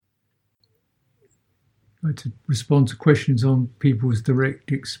I'd like to respond to questions on people's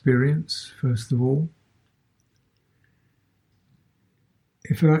direct experience, first of all.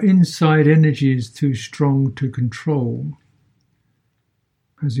 If our inside energy is too strong to control,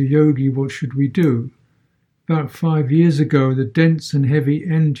 as a yogi, what should we do? About 5 years ago, the dense and heavy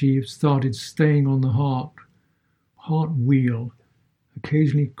energy started staying on the heart wheel,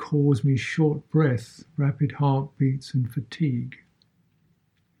 occasionally caused me short breath, rapid heartbeats and fatigue.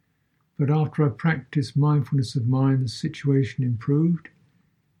 But after I practiced mindfulness of mind, the situation improved.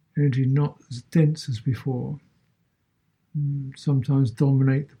 Energy not as dense as before. Sometimes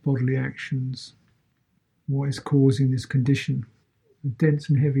dominate the bodily actions. What is causing this condition? The dense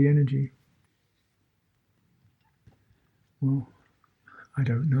and heavy energy. Well, I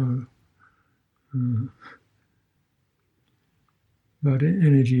don't know. But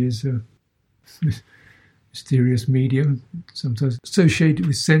energy is a mysterious medium, sometimes associated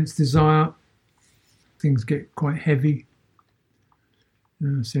with sense desire. Things get quite heavy.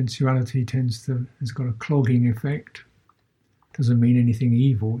 Sensuality has got a clogging effect. Doesn't mean anything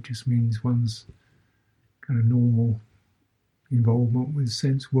evil, it just means one's kind of normal involvement with the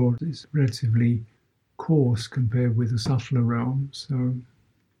sense world is relatively coarse compared with the subtler realms. So,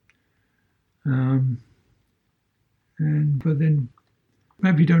 but then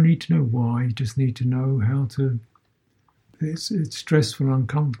maybe you don't need to know why. You just need to know how to. It's stressful,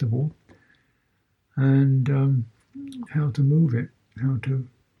 uncomfortable, and how to move it, how to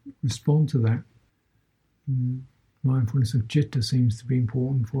respond to that. Mindfulness of citta seems to be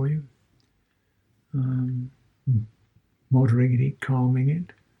important for you. Moderating it, calming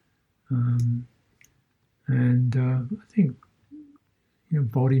it, and I think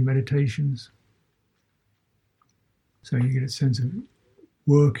body meditations. So you get a sense of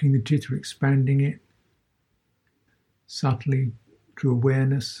working the citta, expanding it subtly through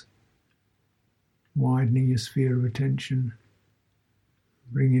awareness, widening your sphere of attention,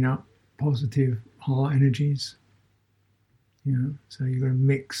 bringing up positive heart energies. So you've got to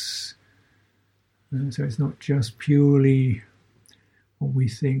mix. So it's not just purely what we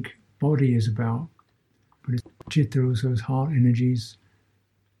think body is about, but it's citta also has heart energies,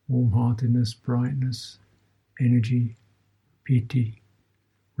 warm-heartedness, brightness, energy, piti,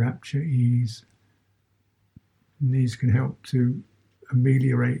 rapture, ease. And these can help to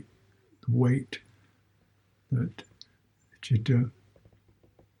ameliorate the weight that citta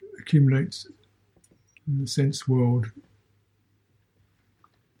accumulates in the sense world.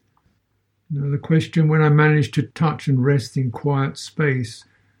 Now the question, when I manage to touch and rest in quiet space,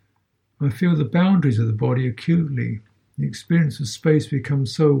 I feel the boundaries of the body acutely. The experience of space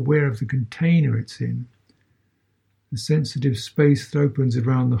becomes so aware of the container it's in. The sensitive space that opens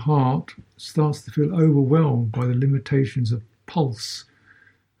around the heart starts to feel overwhelmed by the limitations of pulse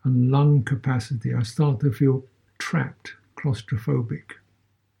and lung capacity. I start to feel trapped, claustrophobic.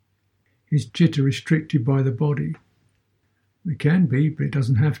 Is citta restricted by the body? It can be, but it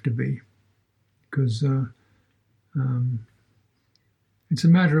doesn't have to be. Because it's a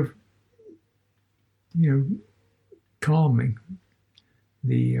matter of, calming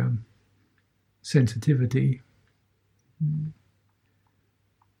the sensitivity.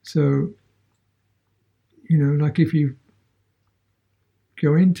 So, like if you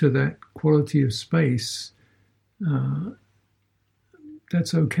go into that quality of space,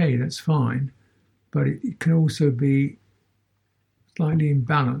 that's okay, that's fine, but it can also be slightly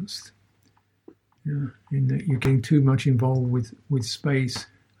imbalanced. In that you're getting too much involved with space,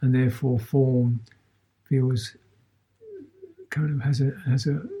 and therefore form feels kind of has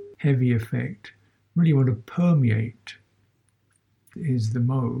a heavy effect. Really, you want to permeate is the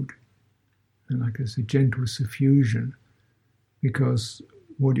mode, and like it's a gentle suffusion, because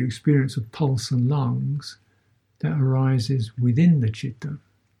what you experience of pulse and lungs, that arises within the citta.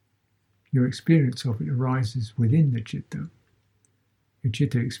 Your experience of it arises within the citta. Your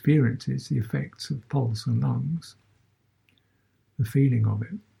citta experiences the effects of pulse and lungs, the feeling of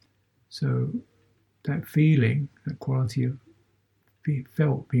it. So that feeling, that quality of being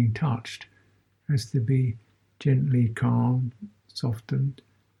felt, being touched, has to be gently calmed, softened,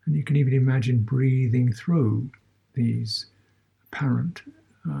 and you can even imagine breathing through these apparent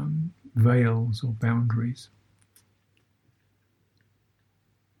veils or boundaries.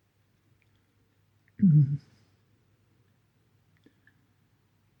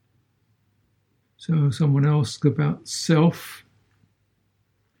 So someone asked about self.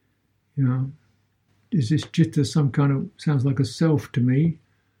 Is this citta some kind of, sounds like a self to me.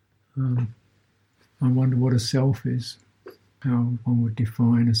 I wonder what a self is, how one would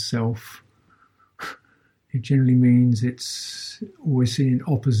define a self. It generally means it's always seen in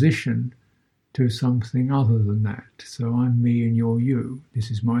opposition to something other than that. So I'm me and you're you.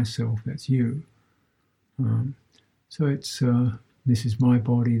 This is myself, that's you. So it's this is my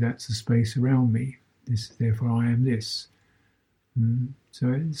body, that's the space around me. This, therefore, I am this.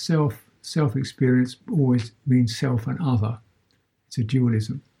 So self experience always means self and other. It's a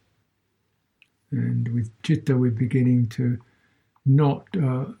dualism. And with citta, we're beginning to not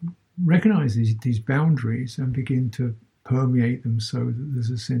recognize these boundaries and begin to permeate them, so that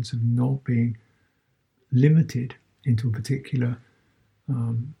there's a sense of not being limited into a particular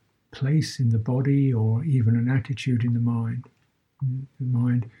place in the body or even an attitude in the mind.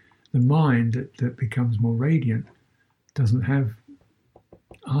 The mind that becomes more radiant doesn't have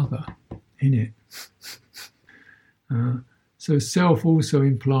other in it. So self also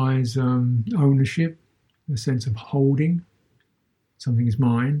implies ownership, the sense of holding. Something is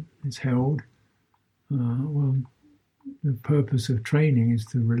mine, it's held. Well, the purpose of training is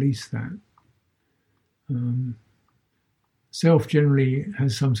to release that. Self generally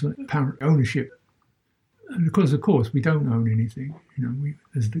has some sort of apparent ownership, and because, of course, we don't own anything.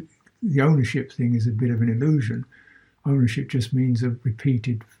 The ownership thing is a bit of an illusion. Ownership just means a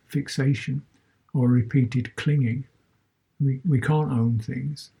repeated fixation or repeated clinging. We can't own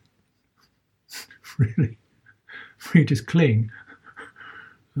things, really. We just cling.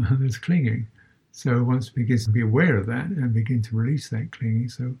 There's clinging. So once we begin to be aware of that and begin to release that clinging,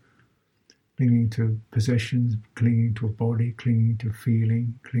 so clinging to possessions, clinging to a body, clinging to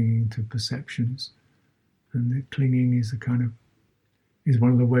feeling, clinging to perceptions, and the clinging is is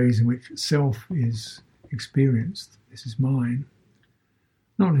one of the ways in which self is experienced. This is mine.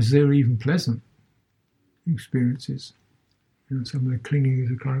 Not necessarily even pleasant experiences. Some of the clinging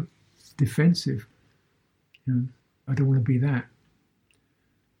is a kind of defensive. I don't want to be that.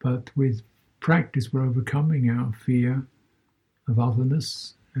 But with practice, we're overcoming our fear of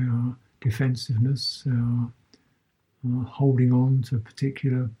otherness, our defensiveness, our holding on to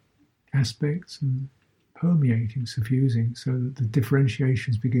particular aspects and permeating, suffusing, so that the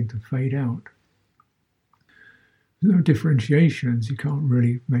differentiations begin to fade out. There's no differentiations, you can't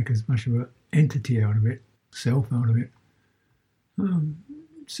really make as much of an entity out of it, self out of it.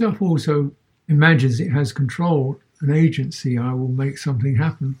 Self also imagines it has control, an agency. I will make something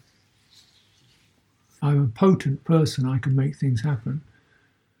happen. I'm a potent person, I can make things happen.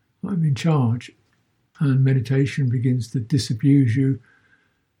 I'm in charge. And meditation begins to disabuse you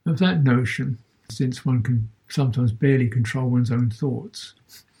of that notion, since one can sometimes barely control one's own thoughts,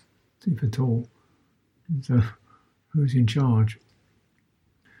 if at all. So, who's in charge?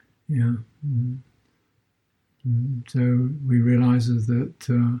 Yeah. So we realise that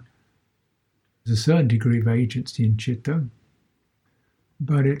there's a certain degree of agency in citta,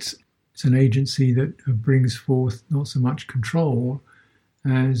 but it's an agency that brings forth not so much control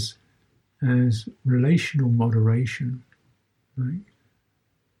as relational moderation, right?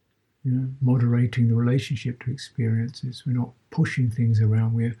 Moderating the relationship to experiences. We're not pushing things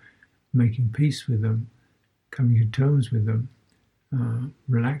around, we're making peace with them, coming to terms with them,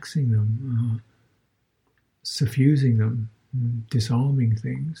 relaxing them, suffusing them, disarming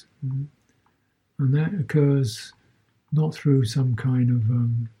things. And that occurs not through some kind of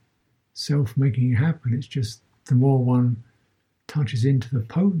self making it happen. It's just the more one touches into the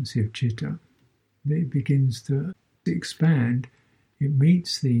potency of citta, it begins to expand. It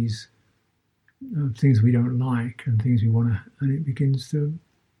meets these things we don't like and things we want to, and it begins to,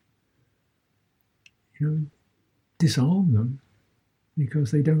 disarm them,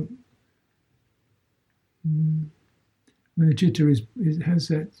 because they don't. When the citta has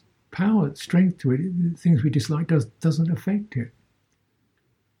that power, strength to it, the things we dislike doesn't affect it.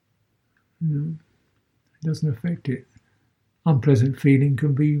 It doesn't affect it. Unpleasant feeling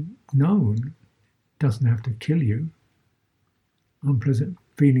can be known. It doesn't have to kill you. Unpleasant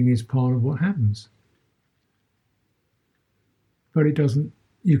feeling is part of what happens. But it doesn't,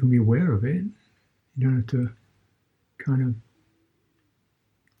 you can be aware of it. You don't have to kind of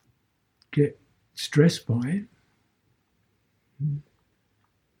get stressed by it.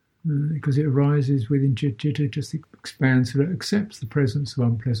 Because it arises within citta, just expands, so it accepts the presence of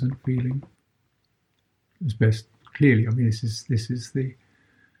unpleasant feeling as best. Clearly, this is the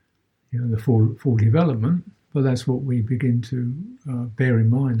the full development, but that's what we begin to bear in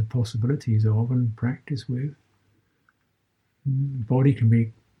mind the possibilities of and practice with. The body can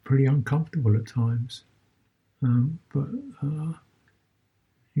be pretty uncomfortable at times, but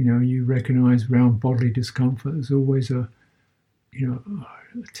you recognise around bodily discomfort. There's always a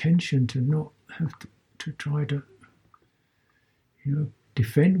attention to not have to try to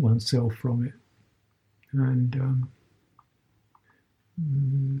defend oneself from it, and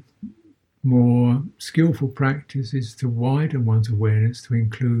more skillful practice is to widen one's awareness to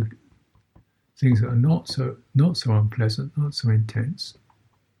include things that are not so unpleasant, not so intense.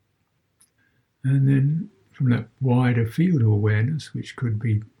 And then from that wider field of awareness, which could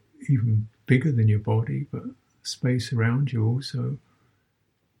be even bigger than your body, but space around you also,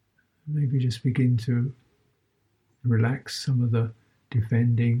 maybe just begin to relax some of the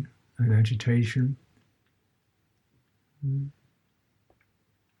defending and agitation.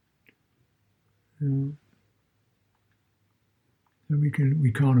 So we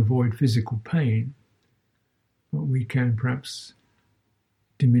can't avoid physical pain, but we can perhaps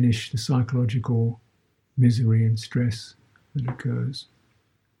diminish the psychological misery and stress that occurs.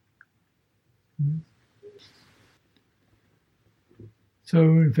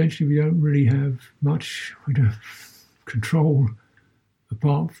 So eventually we don't really have much control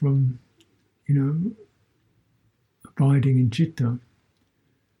apart from, abiding in citta.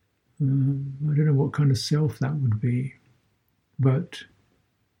 I don't know what kind of self that would be, but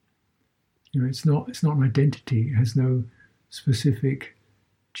it's not an identity. It has no specific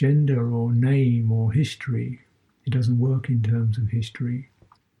gender or name or history. It doesn't work in terms of history.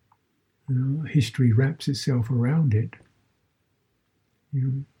 History wraps itself around it.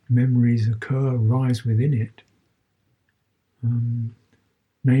 Memories occur, arise within it.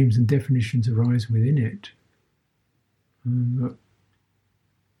 Names and definitions arise within it. But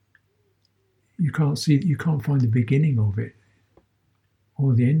you can't find the beginning of it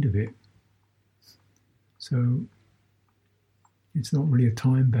or the end of it. So it's not really a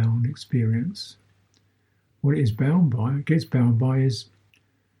time-bound experience. What it gets bound by is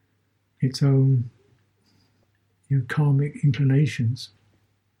its own karmic inclinations.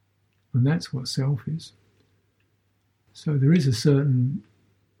 And that's what self is. So there is a certain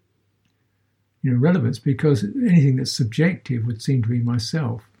relevance, because anything that's subjective would seem to be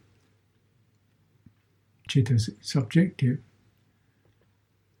myself. Citta's subjective.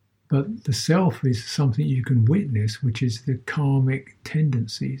 But the self is something you can witness, which is the karmic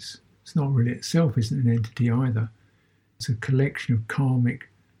tendencies. It's not really itself, isn't an entity either. It's a collection of karmic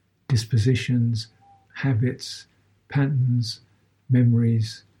dispositions, habits, patterns,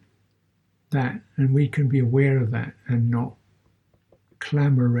 memories, and we can be aware of that and not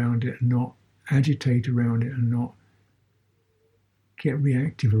clamour around it, and not agitate around it, and not get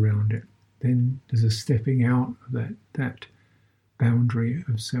reactive around it. Then there's a stepping out of that boundary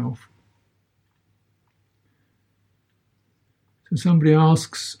of self. So somebody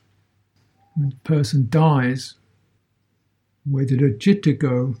asks, when the person dies, where did her citta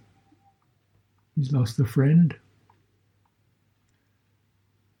go? He's lost a friend.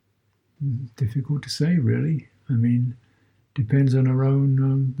 Difficult to say, really. I mean, depends on our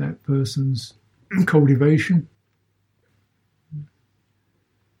own, that person's cultivation.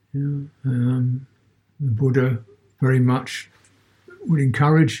 The Buddha very much would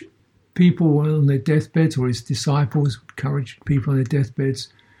encourage people on their deathbeds, or his disciples would encourage people on their deathbeds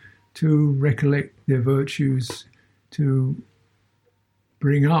to recollect their virtues, to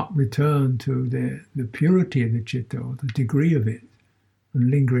return to the purity of the citta, or the degree of it, and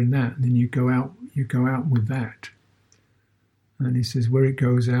linger in that. And then you go out with that. And he says, where it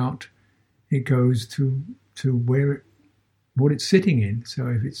goes out, it goes to what it's sitting in. So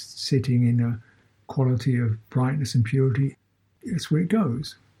if it's sitting in a quality of brightness and purity, that's where it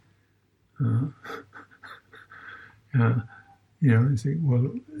goes. I think,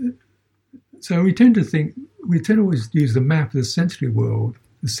 well, so we tend to always use the map of the sensory world,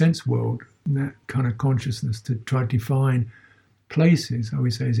 the sense world, and that kind of consciousness to try to define places. I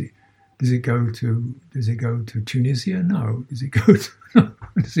always say, does it go to Tunisia? No. Does it go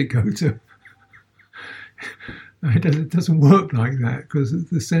to it doesn't work like that, because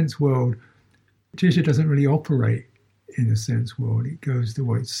the sense world, citta doesn't really operate in the sense world. It goes to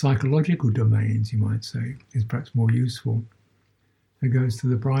what psychological domains, you might say, is perhaps more useful. It goes to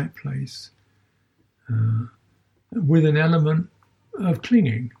the bright place with an element of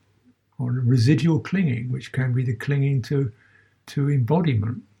clinging, or residual clinging, which can be the clinging to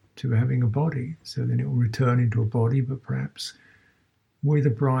embodiment, to having a body. So then it will return into a body, but perhaps with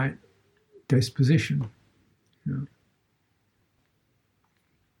a bright disposition.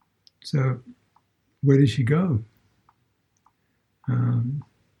 So where does she go?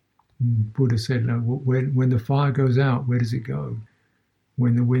 Buddha said, when the fire goes out, where does it go?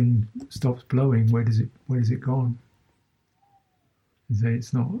 When the wind stops blowing, where does it gone? He said,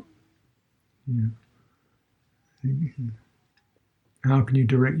 it's not. How can you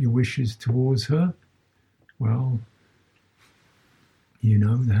direct your wishes towards her? Well, you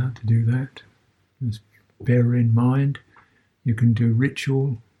know how to do that. Just bear in mind, you can do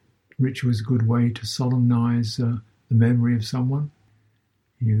ritual Ritual is a good way to solemnize the memory of someone.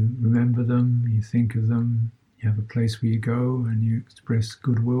 You remember them, you think of them, you have a place where you go and you express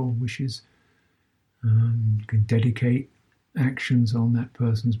goodwill, wishes. You can dedicate actions on that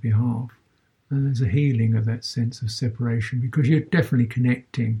person's behalf. And there's a healing of that sense of separation, because you're definitely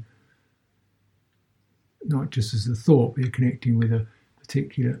connecting, not just as a thought, but you're connecting with a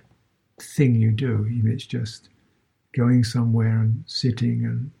particular thing you do. Even it's just going somewhere and sitting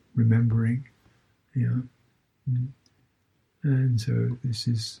and remembering. And so this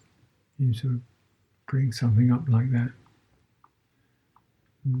is, you sort of bring something up like that.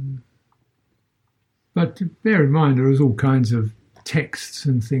 But to bear in mind, there is all kinds of texts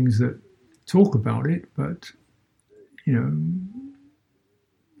and things that talk about it, but, and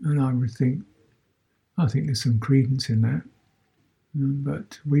I think there's some credence in that.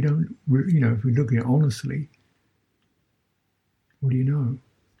 But we don't, if we look at it honestly, what do you know?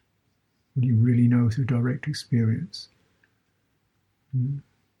 What do you really know through direct experience? And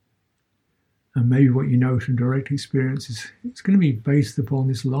maybe what you know from direct experience it's going to be based upon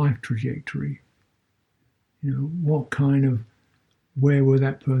this life trajectory. Where were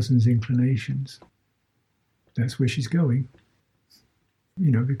that person's inclinations? That's where she's going.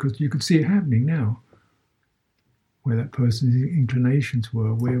 Because you could see it happening now. Where that person's inclinations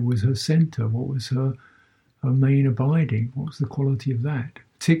were, where was her centre, what was her main abiding, what was the quality of that,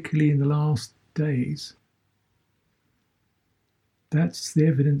 particularly in the last days. That's the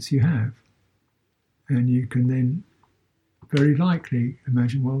evidence you have. And you can then very likely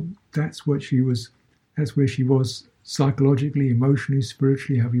imagine, well, that's where she was psychologically, emotionally,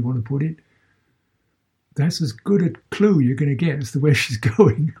 spiritually, however you want to put it. That's as good a clue you're going to get as to where she's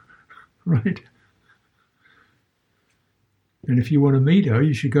going, right? And if you want to meet her,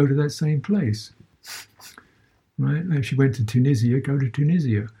 you should go to that same place, right? If she went to Tunisia, go to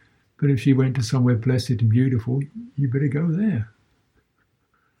Tunisia. But if she went to somewhere blessed and beautiful, you better go there.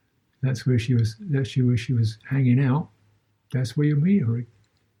 That's where she was hanging out. That's where you meet her.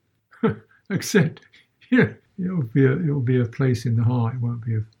 Except, it'll be a place in the heart. It won't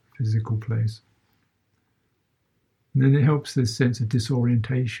be a physical place. And then it helps this sense of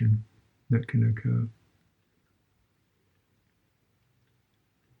disorientation that can occur.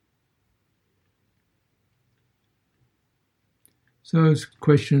 So there's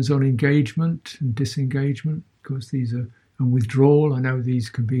questions on engagement and disengagement. Of course, these are, and withdrawal. I know these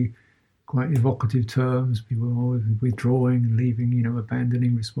can be quite evocative terms. People are always withdrawing and leaving,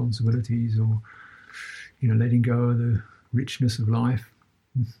 abandoning responsibilities, or, letting go of the richness of life.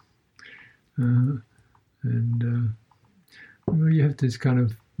 You have to kind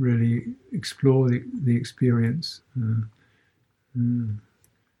of really explore the experience,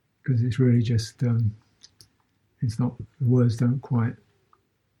 because it's really just, it's not, the words don't quite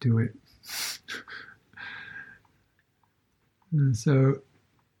do it. And so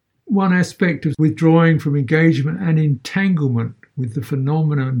one aspect of withdrawing from engagement and entanglement with the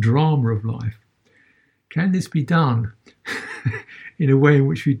phenomena and drama of life, can this be done in a way in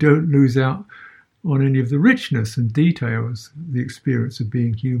which we don't lose out on any of the richness and details of the experience of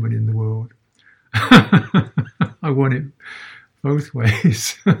being human in the world? I want it both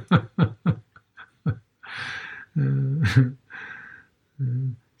ways.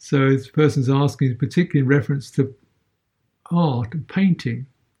 So this person's asking, particularly in reference to art and painting,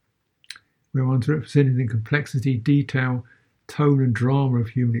 where one's representing the complexity, detail, tone and drama of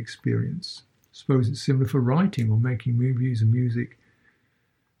human experience. I suppose it's similar for writing or making movies and music.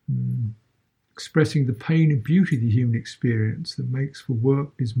 Expressing the pain and beauty of the human experience that makes for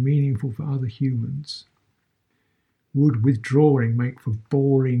work that is meaningful for other humans. Would withdrawing make for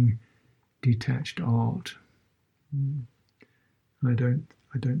boring, detached art? I don't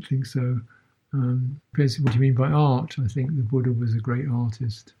think so. Depends what you mean by art. I think the Buddha was a great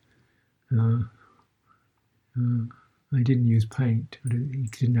artist. He didn't use paint. He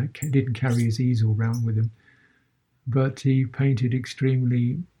didn't carry his easel around with him. But he painted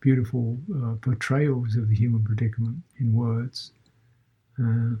extremely beautiful portrayals of the human predicament in words,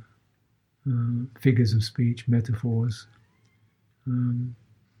 figures of speech, metaphors. And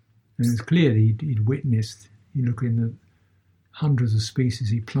it's clear that he'd witnessed, you look in the hundreds of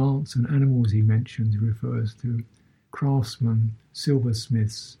species, plants and animals he mentions, he refers to craftsmen,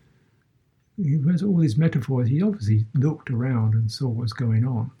 silversmiths. He has all these metaphors. He obviously looked around and saw what's going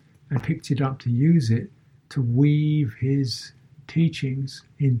on and picked it up to use it to weave his teachings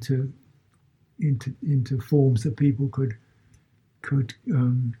into forms that people could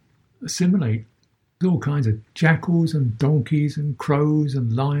assimilate. There's all kinds of jackals and donkeys and crows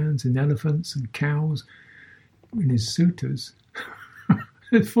and lions and elephants and cows in his suttas.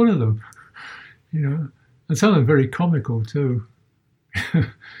 It's full of them, and some of them very comical too.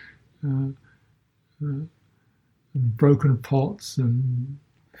 Broken pots and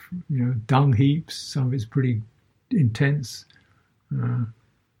dung heaps. Some of it's pretty intense, and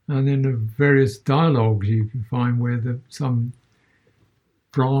then the various dialogues you can find where some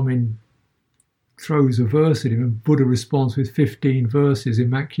Brahmin throws a verse at him and Buddha responds with 15 verses,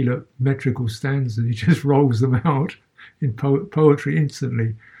 immaculate metrical stanzas. He just rolls them out in poetry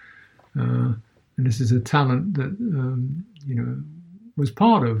instantly. And this is a talent that was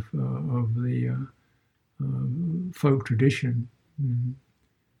part of the folk tradition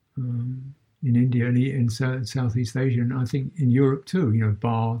in India and in Southeast Asia, and I think in Europe too.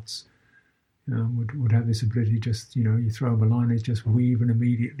 Bards would have this ability. Just you throw them a line, they just weave and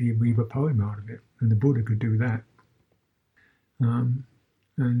immediately weave a poem out of it, and the Buddha could do that. And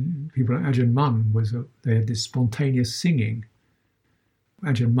people like Ajahn Mun they had this spontaneous singing.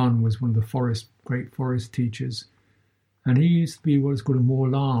 Ajahn Mun was one of the great forest teachers, and he used to be what is called a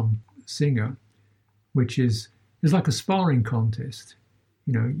Morlam singer, which is like a sparring contest.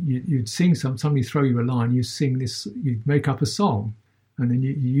 You'd sing somebody throw you a line, you sing this, you'd make up a song, and then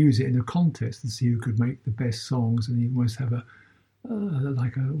you use it in a contest and see who could make the best songs, and you almost have a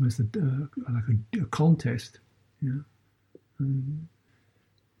contest. And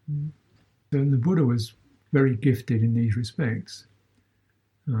the Buddha was very gifted in these respects.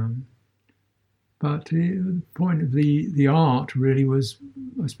 But the point of the art really was,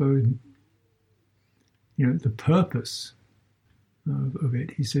 I suppose, the purpose of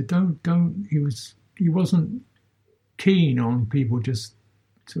it. He said, he wasn't keen on people just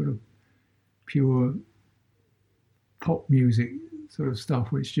sort of pure pop music sort of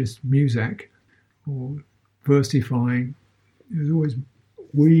stuff, which just music or versifying. It was always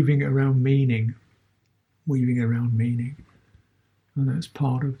weaving around meaning, and that's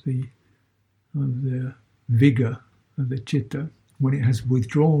part of the vigor of the citta when it has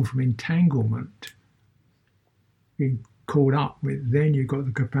withdrawn from entanglement, being caught up with. Then you've got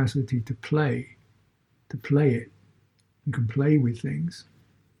the capacity to play it. You can play with things,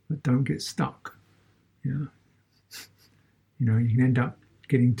 but don't get stuck. You can end up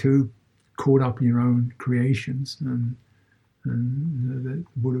getting too caught up in your own creations, and the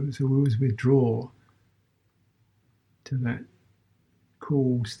Buddha will always withdraw to that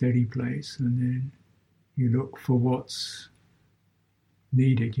cool, steady place, and then you look for what's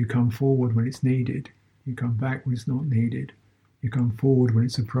needed. You come forward when it's needed. You come back when it's not needed. You come forward when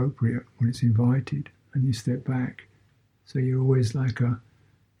it's appropriate, when it's invited, and you step back. So you're always like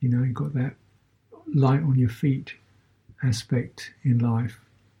you've got that light on your feet aspect in life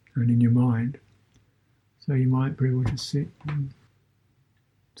and in your mind. So you might be able to sit, and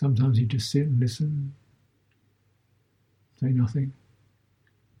sometimes you just sit and listen, say nothing.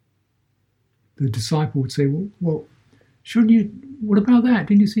 The disciple would say, well, shouldn't you, what about that?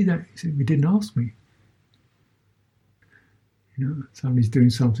 Didn't you see that? He said, you didn't ask me. Somebody's doing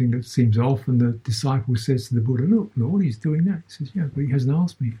something that seems off, and the disciple says to the Buddha, look, Lord, he's doing that. He says, yeah, but he hasn't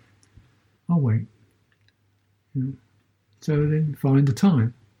asked me. I'll wait. So then find the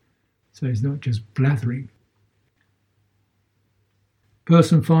time. So he's not just blathering.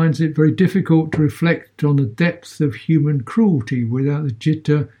 Person finds it very difficult to reflect on the depths of human cruelty without the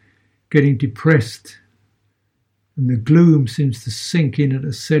citta getting depressed, and the gloom seems to sink in at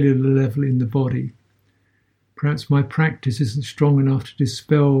a cellular level in the body. Perhaps my practice isn't strong enough to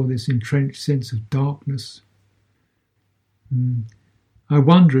dispel this entrenched sense of darkness. I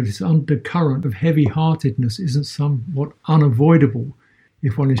wonder if this undercurrent of heavy-heartedness isn't somewhat unavoidable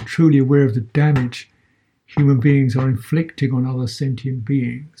if one is truly aware of the damage human beings are inflicting on other sentient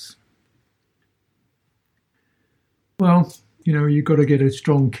beings. Well, you've got to get a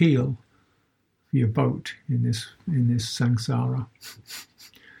strong keel for your boat in this samsara.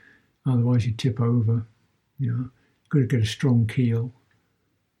 Otherwise you tip over. You've got to get a strong keel.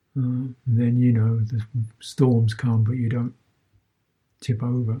 Then the storms come, but you don't tip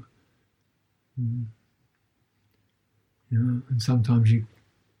over. And sometimes you've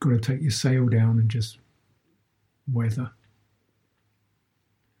got to take your sail down and just weather.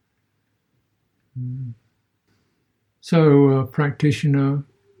 So a practitioner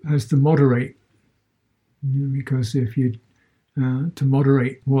has to moderate, because if you to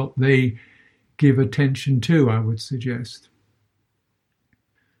moderate what they give attention to, I would suggest,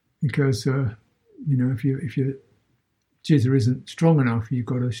 because if your citta isn't strong enough, you've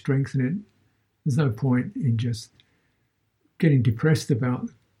got to strengthen it. There's no point in just getting depressed about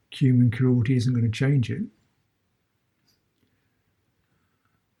human cruelty. Isn't going to change it.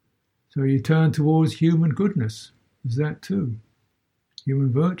 So you turn towards human goodness. There's that too.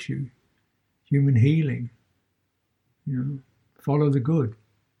 human virtue, human healing. Follow the good.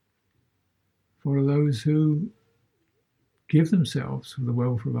 Follow those who give themselves for the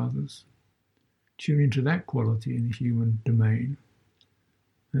welfare of others. Tune into that quality in the human domain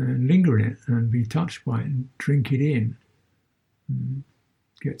and linger in it and be touched by it and drink it in. And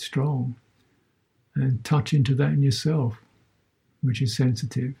get strong and touch into that in yourself, which is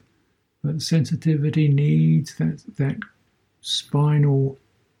sensitive. But the sensitivity needs that spinal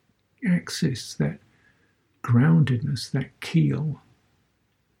axis, that groundedness, that keel.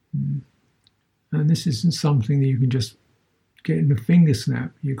 And this isn't something that you can just get in a finger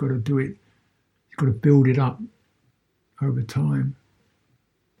snap. You've got to do it. You've got to build it up over time.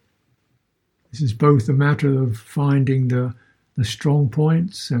 This is both a matter of finding the strong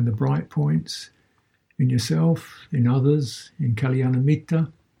points and the bright points in yourself, in others, in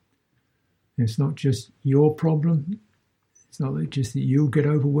Kalyanamitta. It's not just your problem. It's not just that you'll get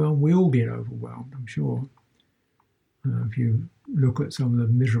overwhelmed. We all get overwhelmed, I'm sure. If you look at some of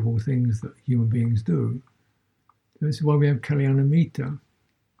the miserable things that human beings do. This is why we have Kalyanamitta,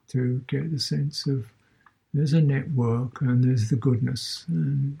 to get the sense of there's a network and there's the goodness,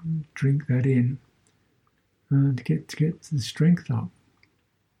 and drink that in. To get the strength up.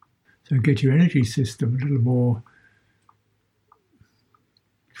 So get your energy system a little more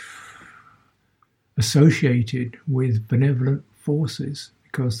associated with benevolent forces,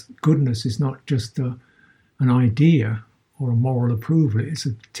 because goodness is not just an idea or a moral approval. It's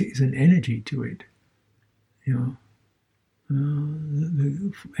an energy to it.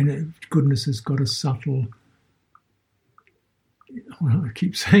 Goodness has got a subtle, I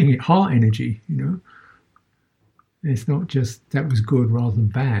keep saying it, heart energy, It's not just that was good rather than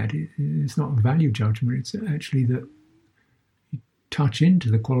bad. It's not a value judgment. It's actually that you touch into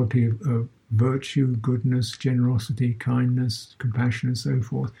the quality of virtue, goodness, generosity, kindness, compassion, and so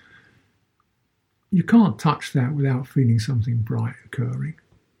forth. You can't touch that without feeling something bright occurring.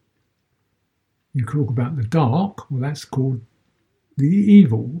 You talk about the dark, well, that's called the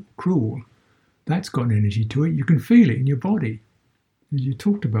evil, cruel. That's got an energy to it. You can feel it in your body. As you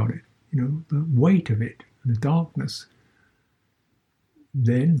talked about it, the weight of it. The darkness.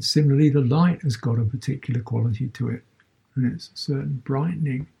 Then, similarly, the light has got a particular quality to it, and it's a certain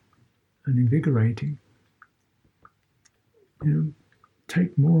brightening and invigorating.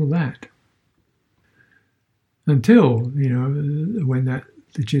 Take more of that until when the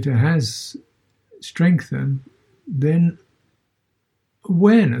citta has strengthened, then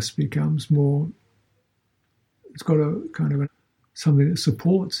awareness becomes more. It's got a kind of something that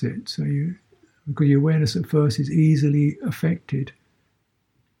supports it. Because your awareness at first is easily affected,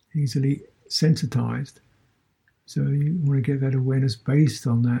 easily sensitized. So you want to get that awareness based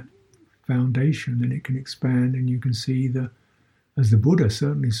on that foundation, then it can expand and you can see as the Buddha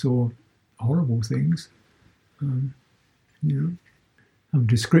certainly saw horrible things.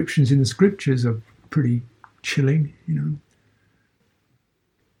 Descriptions in the scriptures are pretty chilling,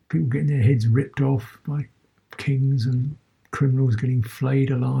 People getting their heads ripped off by kings and criminals getting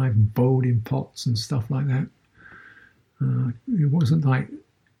flayed alive and boiled in pots and stuff like that. It wasn't like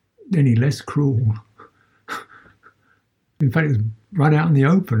any less cruel. In fact, it was right out in the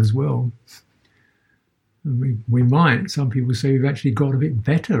open as well. And we might, some people say we've actually got a bit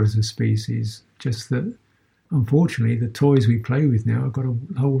better as a species, just that unfortunately the toys we play with now have got a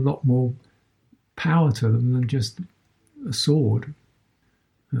whole lot more power to them than just a sword.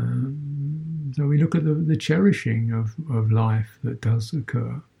 So we look at the cherishing of life that does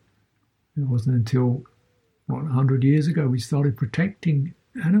occur. It wasn't until, 100 years ago we started protecting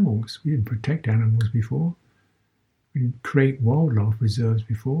animals. We didn't protect animals before. We didn't create wildlife reserves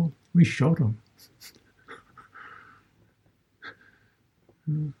before. We shot them.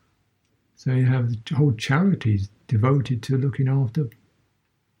 So you have whole charities devoted to looking after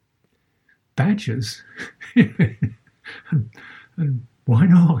badgers. and why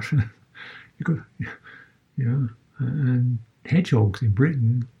not? And hedgehogs in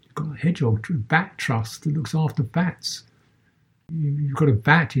Britain. You've got a hedgehog bat trust that looks after bats. You've got a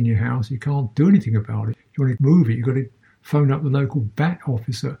bat in your house. You can't do anything about it. You want to move it. You've got to phone up the local bat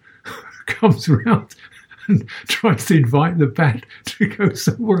officer who comes around and tries to invite the bat to go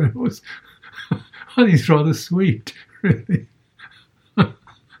somewhere else. I think it's rather sweet, really.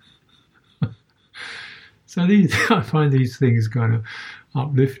 So I find these things kind of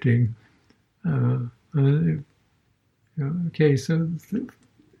uplifting. Okay, so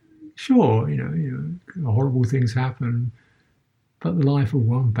sure, horrible things happen, but the life of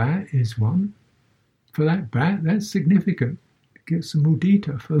one bat is one. For that bat, that's significant. Get some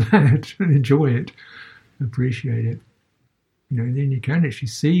mudita for that and enjoy it, appreciate it. then you can actually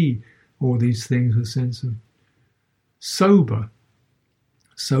see all these things with a sense of sober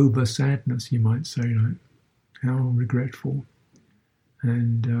sadness, you might say, like how regretful,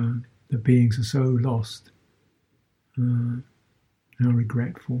 and the beings are so lost, how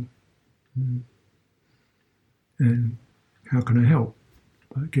regretful, and how can I help?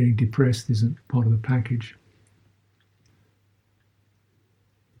 But getting depressed isn't part of the package.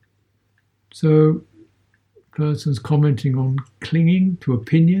 So, person's commenting on clinging to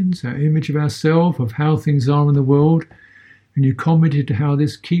opinions, our image of ourselves, of how things are in the world, and you commented to how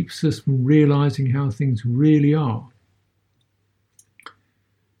this keeps us from realizing how things really are.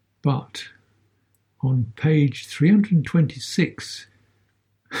 But on page 326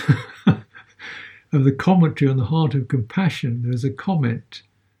 of the commentary on the Heart of Compassion, there's a comment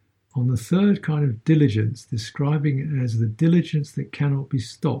on the third kind of diligence, describing it as the diligence that cannot be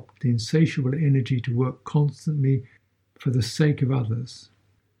stopped, the insatiable energy to work constantly for the sake of others.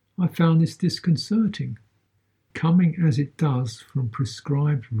 I found this disconcerting, coming as it does from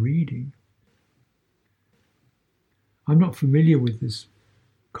prescribed reading. I'm not familiar with this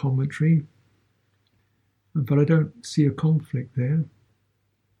commentary, but I don't see a conflict there.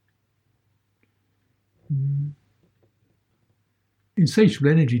 Insatiable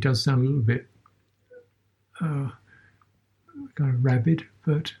energy does sound a little bit kind of rabid,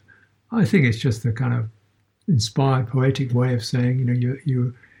 but I think it's just a kind of inspired, poetic way of saying,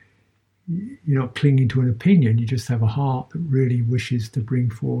 you're not clinging to an opinion. You just have a heart that really wishes to bring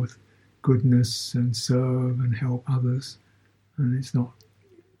forth goodness and serve and help others, and it's not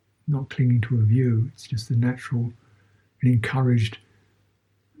clinging to a view. It's just a natural and encouraged,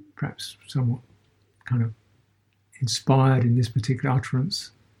 perhaps somewhat kind of inspired in this particular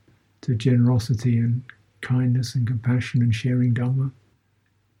utterance to generosity and kindness and compassion and sharing Dhamma.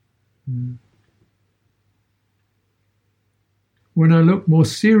 When I look more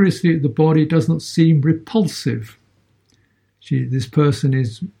seriously at the body, it does not seem repulsive. This person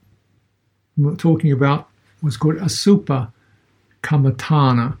is talking about what's called Asubha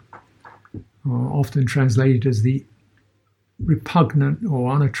Kammatthana, often translated as the repugnant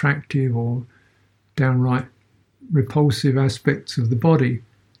or unattractive or downright repulsive aspects of the body.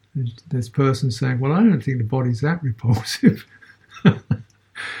 This person saying, well, I don't think the body's that repulsive.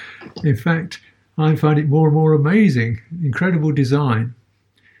 In fact, I find it more and more amazing. Incredible design.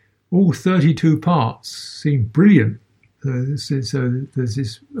 All 32 parts seem brilliant. So there's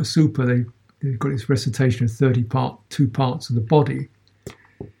this Asubha, they've got this recitation of 32 parts of the body.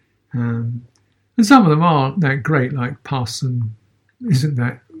 And some of them aren't that great, like pus, and isn't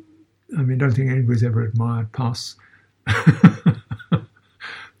that, I mean, I don't think anybody's ever admired pus.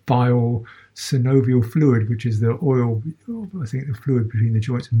 Bile synovial fluid, which is the oil, I think the fluid between the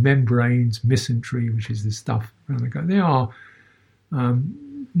joints, membranes, mesentery, which is the stuff around the gut. They are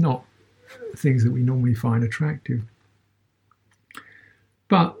not things that we normally find attractive.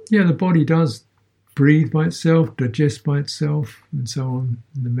 But yeah, the body does breathe by itself, digest by itself, and so on,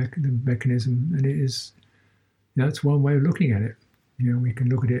 the mechanism, and it is, that's one way of looking at it. We can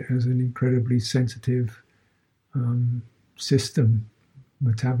look at it as an incredibly sensitive system,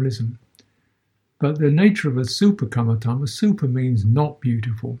 metabolism. But the nature of a super kammatthana, super means not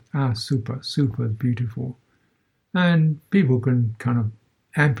beautiful. Super beautiful. And people can kind of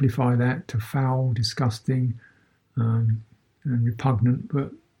amplify that to foul, disgusting, and repugnant,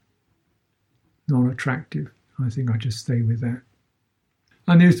 but not attractive. I think I just stay with that.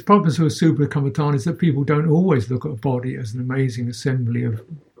 And the purpose of a super kammatthana is that people don't always look at a body as an amazing assembly of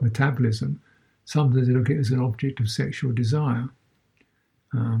metabolism. Sometimes they look at it as an object of sexual desire.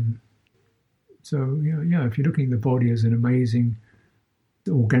 So, if you're looking at the body as an amazing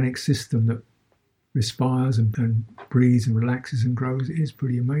organic system that respires and breathes and relaxes and grows, it is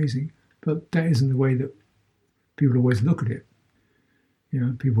pretty amazing. But that isn't the way that people always look at it.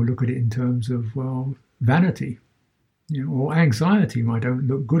 People look at it in terms of, well, vanity, or anxiety. I don't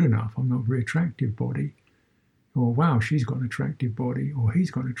look good enough. I'm not a very attractive body. Or, wow, she's got an attractive body, or he's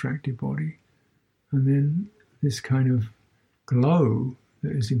got an attractive body. And then this kind of glow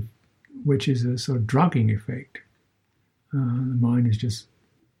that is which is a sort of drugging effect. The mind is just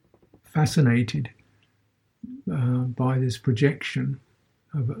fascinated by this projection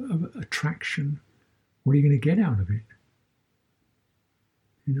of attraction. What are you going to get out of it?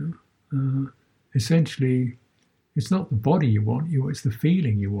 Essentially, it's not the body you want, it's the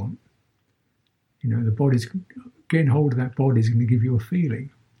feeling you want. The body's, getting hold of that body is going to give you a feeling.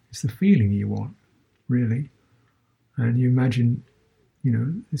 It's the feeling you want, really. And you imagine,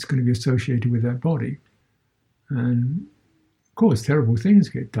 it's going to be associated with that body. And of course, terrible things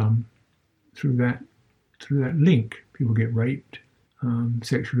get done through that through that link. People get raped,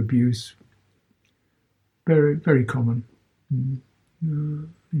 sexual abuse, very, very common.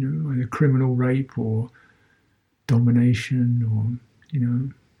 Either criminal rape or domination, or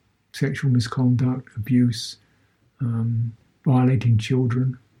sexual misconduct, abuse, violating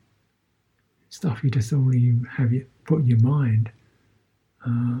children, stuff you just don't really have it put in your mind.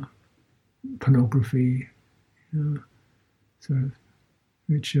 Pornography,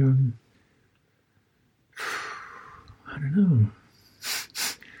 which I don't know.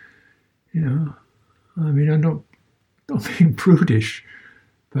 I mean, I'm not being prudish,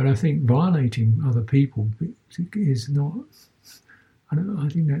 but I think violating other people is not. I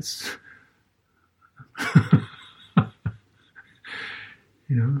think that's.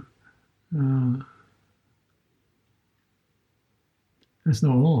 That's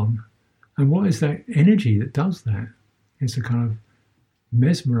not on. And what is that energy that does that? It's a kind of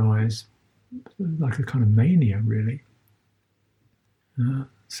mesmerized, like a kind of mania, really.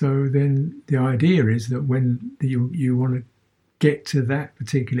 So then the idea is that when you want to get to that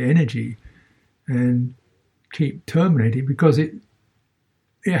particular energy and keep terminating, because it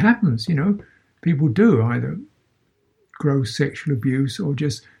happens, people do either gross sexual abuse or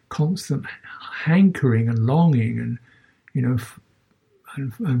just constant hankering and longing, and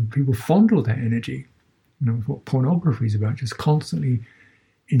and people fondle that energy. What pornography is about, just constantly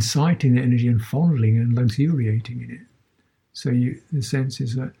inciting the energy and fondling and luxuriating in it. So the sense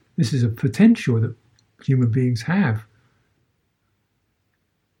is that this is a potential that human beings have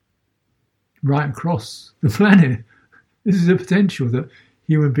right across the planet. This is a potential that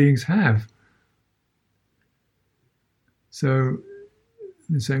human beings have. So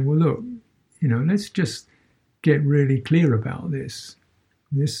they're saying, well, look, let's just get really clear about this.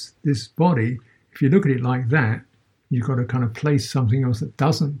 This body, if you look at it like that, you've got to kind of place something else that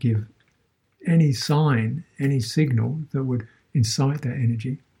doesn't give any sign, any signal that would incite that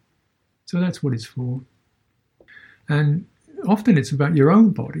energy. So that's what it's for. And often it's about your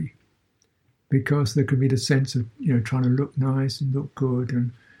own body, because there could be the sense of, trying to look nice and look good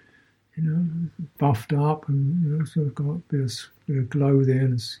and, buffed up and, sort of got a bit of glow there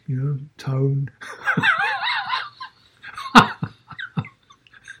and, toned.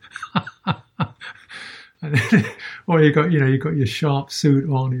 Or you got your sharp suit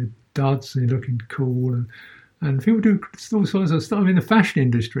on, your duds, and you're looking cool, and people do all sorts of stuff. I mean, the fashion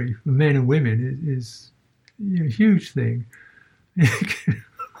industry for men and women is a huge thing.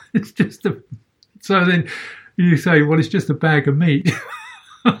 It's just so then you say, well, it's just a bag of meat.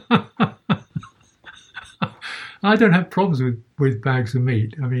 I don't have problems with bags of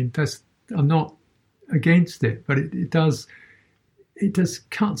meat. I mean, I'm not against it, but it does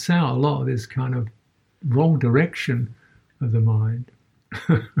cuts out a lot of this kind of wrong direction of the mind.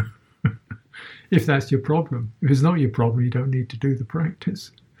 If that's your problem. If it's not your problem, you don't need to do the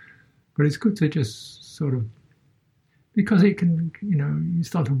practice. But it's good to just sort of, because it can, you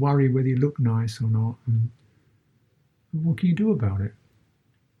start to worry whether you look nice or not, and what can you do about it?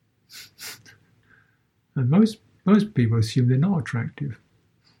 And most people assume they're not attractive,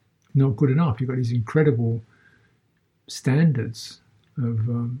 not good enough. You've got these incredible standards of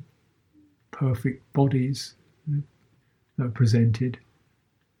perfect bodies that are presented,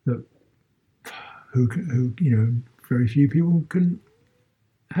 who very few people can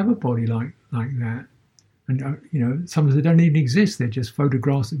have a body like that. And sometimes they don't even exist. They're just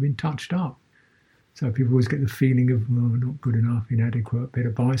photographs that have been touched up. So people always get the feeling of, not good enough, inadequate, better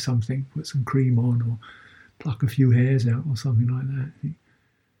buy something, put some cream on, or pluck a few hairs out, or something like that.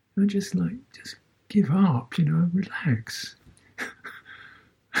 And just give up, relax.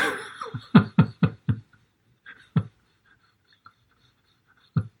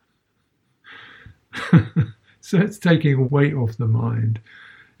 So it's taking a weight off the mind.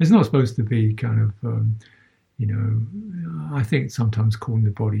 It's not supposed to be kind of, I think sometimes calling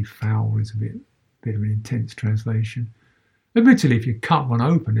the body foul is a bit of an intense translation. Admittedly, if you cut one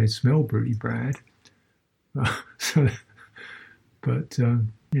open, they smell pretty bad.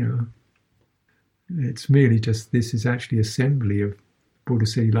 It's merely just, this is actually assembly of, Buddha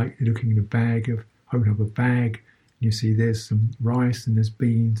said, like you're looking in a bag of, open up a bag, and you see there's some rice and there's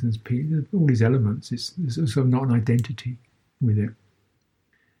beans and there's peas, all these elements. There's also not an identity with it.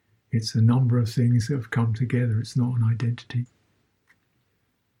 It's a number of things that have come together. It's not an identity.